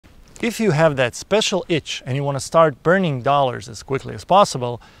if you have that special itch and you want to start burning dollars as quickly as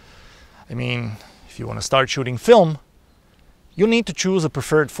possible, I mean, if you want to start shooting film, you need to choose a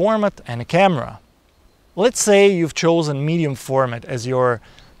preferred format and a camera. Let's say you've chosen medium format as your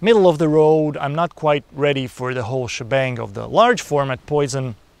middle of the road, I'm not quite ready for the whole shebang of the large format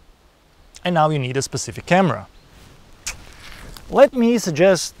Poison, and now you need a specific camera. Let me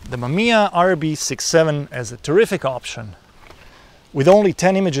suggest the Mamiya RB67 as a terrific option. With only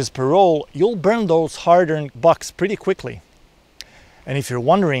 10 images per roll, you'll burn those hard-earned bucks pretty quickly. And if you're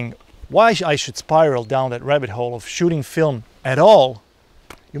wondering why I should spiral down that rabbit hole of shooting film at all,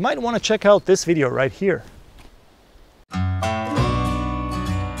 you might want to check out this video right here.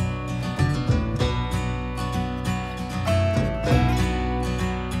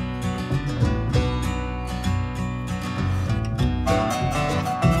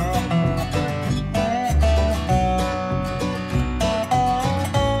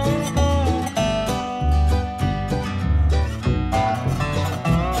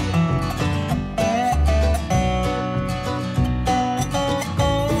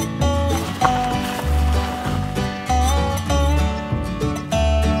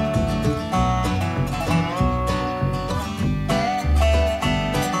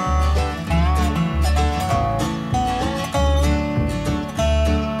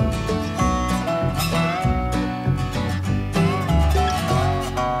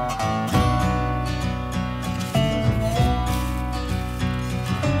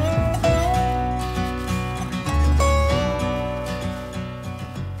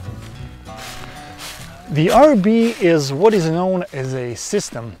 The RB is what is known as a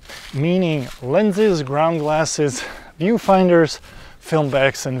system, meaning lenses, ground glasses, viewfinders, film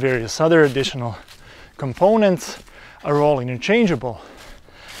backs and various other additional components are all interchangeable.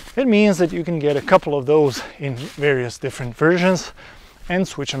 It means that you can get a couple of those in various different versions and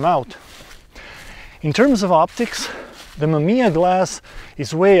switch them out. In terms of optics, the Mamiya glass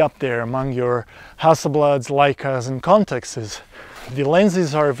is way up there among your Hasselblads, Leicas and Contexes. The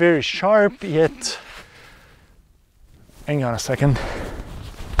lenses are very sharp, yet hang on a second.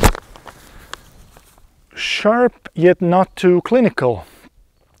 Sharp, yet not too clinical.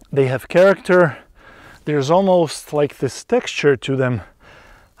 They have character. There's almost like this texture to them.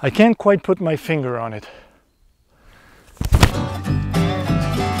 I can't quite put my finger on it.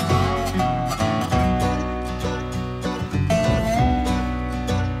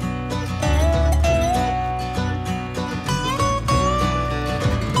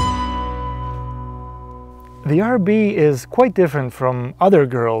 The RB is quite different from other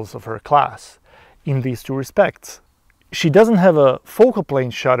girls of her class in these two respects. She doesn't have a focal plane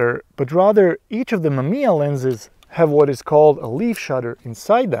shutter, but rather each of the Mamiya lenses have what is called a leaf shutter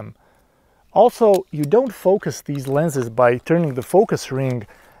inside them. Also, you don't focus these lenses by turning the focus ring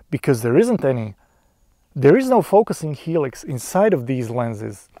because there isn't any. There is no focusing helix inside of these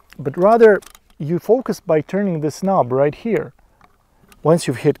lenses, but rather you focus by turning this knob right here. Once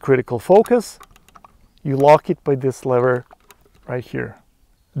you've hit critical focus, you lock it by this lever right here.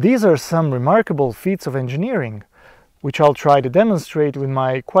 These are some remarkable feats of engineering, which I'll try to demonstrate with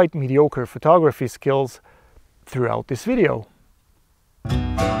my quite mediocre photography skills throughout this video.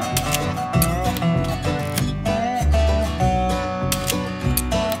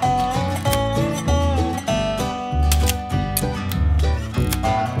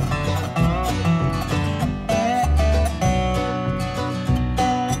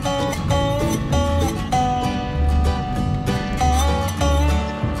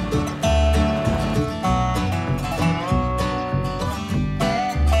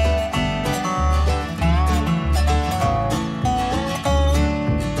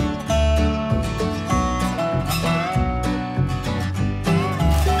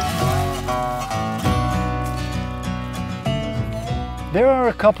 There are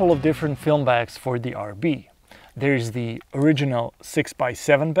a couple of different film backs for the RB. There's the original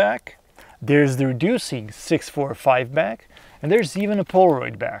 6x7 back, there's the reducing 645 back, and there's even a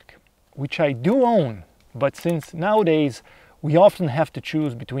Polaroid back, which I do own, but since nowadays we often have to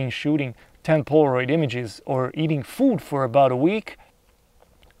choose between shooting 10 Polaroid images or eating food for about a week,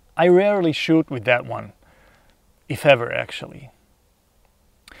 I rarely shoot with that one, if ever actually.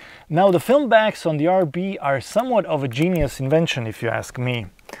 Now the film backs on the RB are somewhat of a genius invention if you ask me,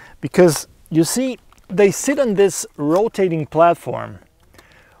 because you see they sit on this rotating platform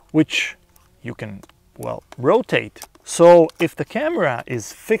which you can, well, rotate. So if the camera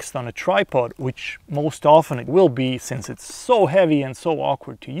is fixed on a tripod, which most often it will be since it's so heavy and so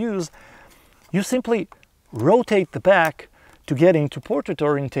awkward to use, you simply rotate the back to get into portrait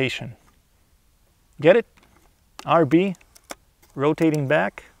orientation. Get it? RB, rotating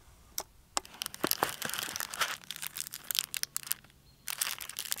back.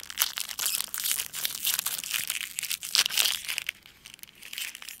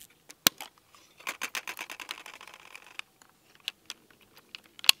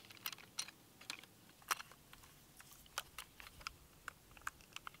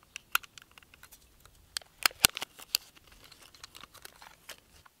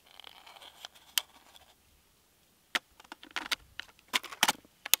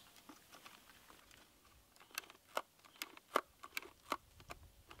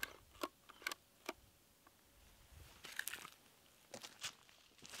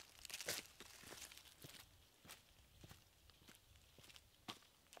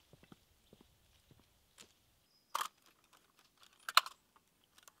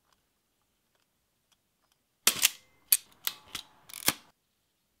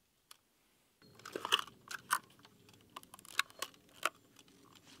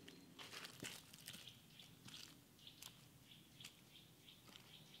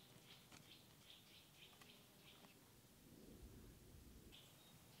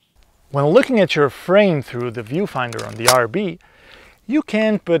 When looking at your frame through the viewfinder on the RB, you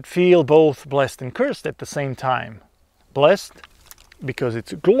can't but feel both blessed and cursed at the same time. Blessed because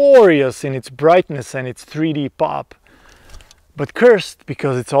it's glorious in its brightness and its 3D pop, but cursed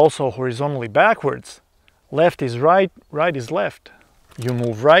because it's also horizontally backwards. Left is right, right is left. You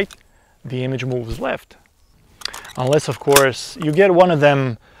move right, the image moves left. Unless, of course, you get one of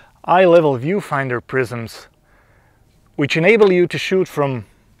them eye-level viewfinder prisms, which enable you to shoot from,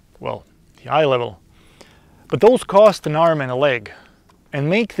 well, the eye level. But those cost an arm and a leg, and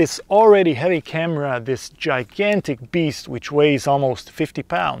make this already heavy camera this gigantic beast which weighs almost 50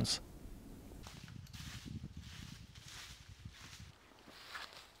 pounds.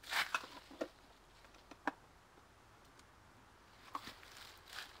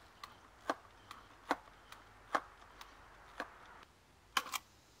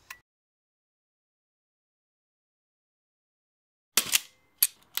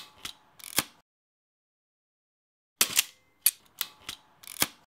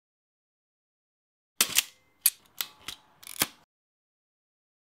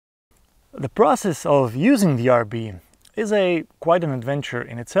 The process of using the RB is quite an adventure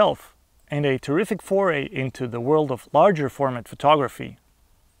in itself, and a terrific foray into the world of larger format photography.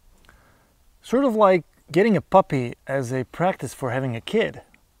 Sort of like getting a puppy as a practice for having a kid.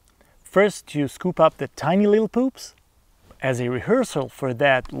 First you scoop up the tiny little poops as a rehearsal for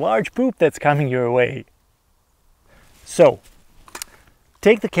that large poop that's coming your way. So,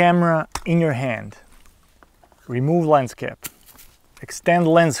 take the camera in your hand, remove lens cap, extend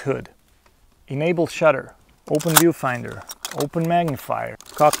lens hood, enable shutter, open viewfinder, open magnifier,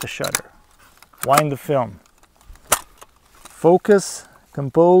 cock the shutter, wind the film, focus,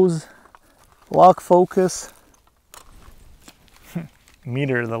 compose, lock focus,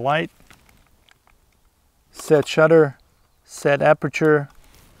 meter the light, set shutter, set aperture,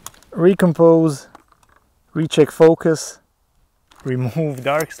 recompose, recheck focus, remove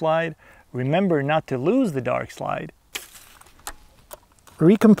dark slide, remember not to lose the dark slide,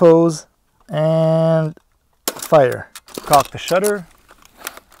 recompose, and fire. Cock the shutter,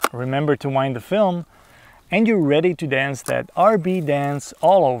 remember to wind the film, and you're ready to dance that RB dance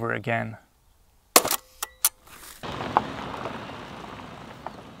all over again.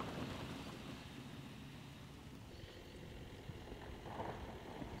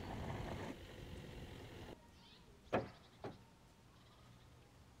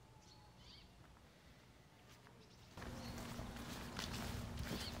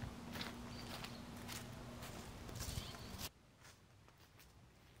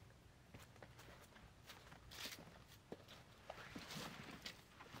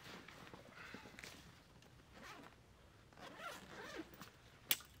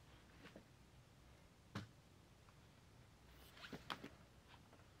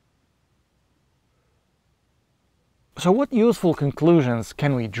 So what useful conclusions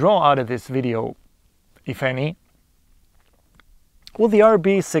can we draw out of this video, if any? Well, the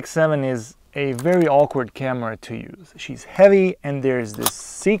RB67 is a very awkward camera to use. She's heavy and there's this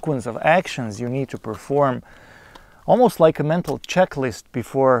sequence of actions you need to perform, almost like a mental checklist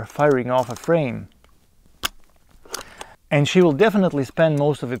before firing off a frame. And she will definitely spend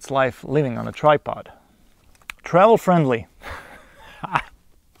most of its life living on a tripod. Travel friendly.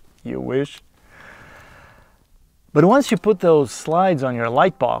 You wish. But once you put those slides on your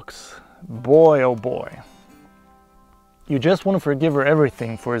light box, boy oh boy, you just want to forgive her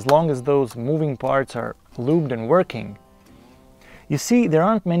everything for as long as those moving parts are lubed and working. You see, there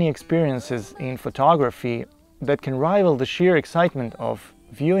aren't many experiences in photography that can rival the sheer excitement of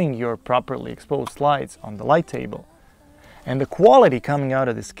viewing your properly exposed slides on the light table. And the quality coming out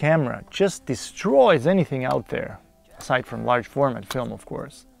of this camera just destroys anything out there, aside from large format film, of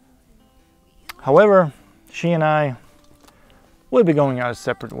course. However, she and I will be going our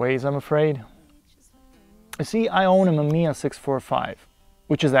separate ways, I'm afraid. You see, I own a Mamiya 645,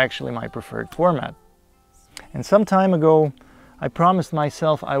 which is actually my preferred format. And some time ago, I promised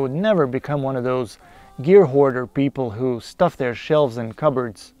myself I would never become one of those gear hoarder people who stuff their shelves and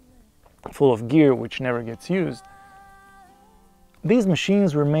cupboards full of gear which never gets used. These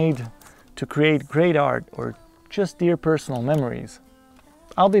machines were made to create great art or just dear personal memories.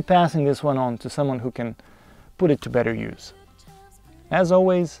 I'll be passing this one on to someone who can put it to better use. As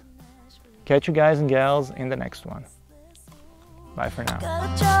always, catch you guys and gals in the next one. Bye for now. Got a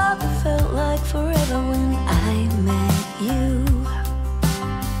job that felt like forever when I met you.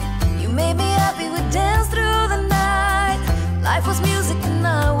 You made me happy, we danced through the night. Life was music and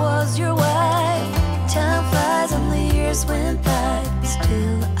I was your wife. Time flies and the years went by,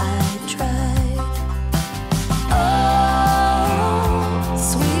 still I tried. Oh,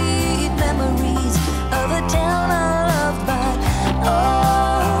 sweet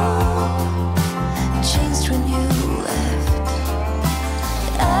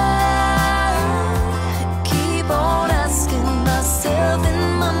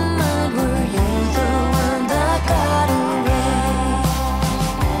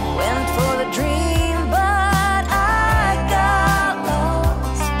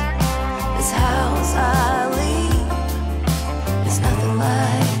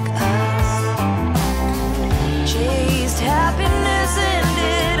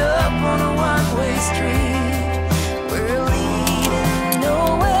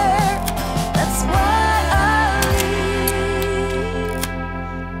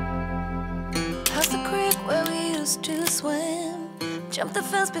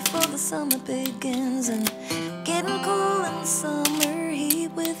before the summer begins, and getting cool in the summer heat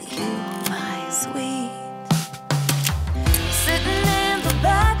with you, my sweet. Sitting in the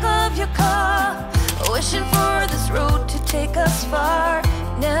back of your car, wishing for this road to take us far.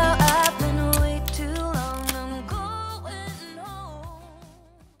 Now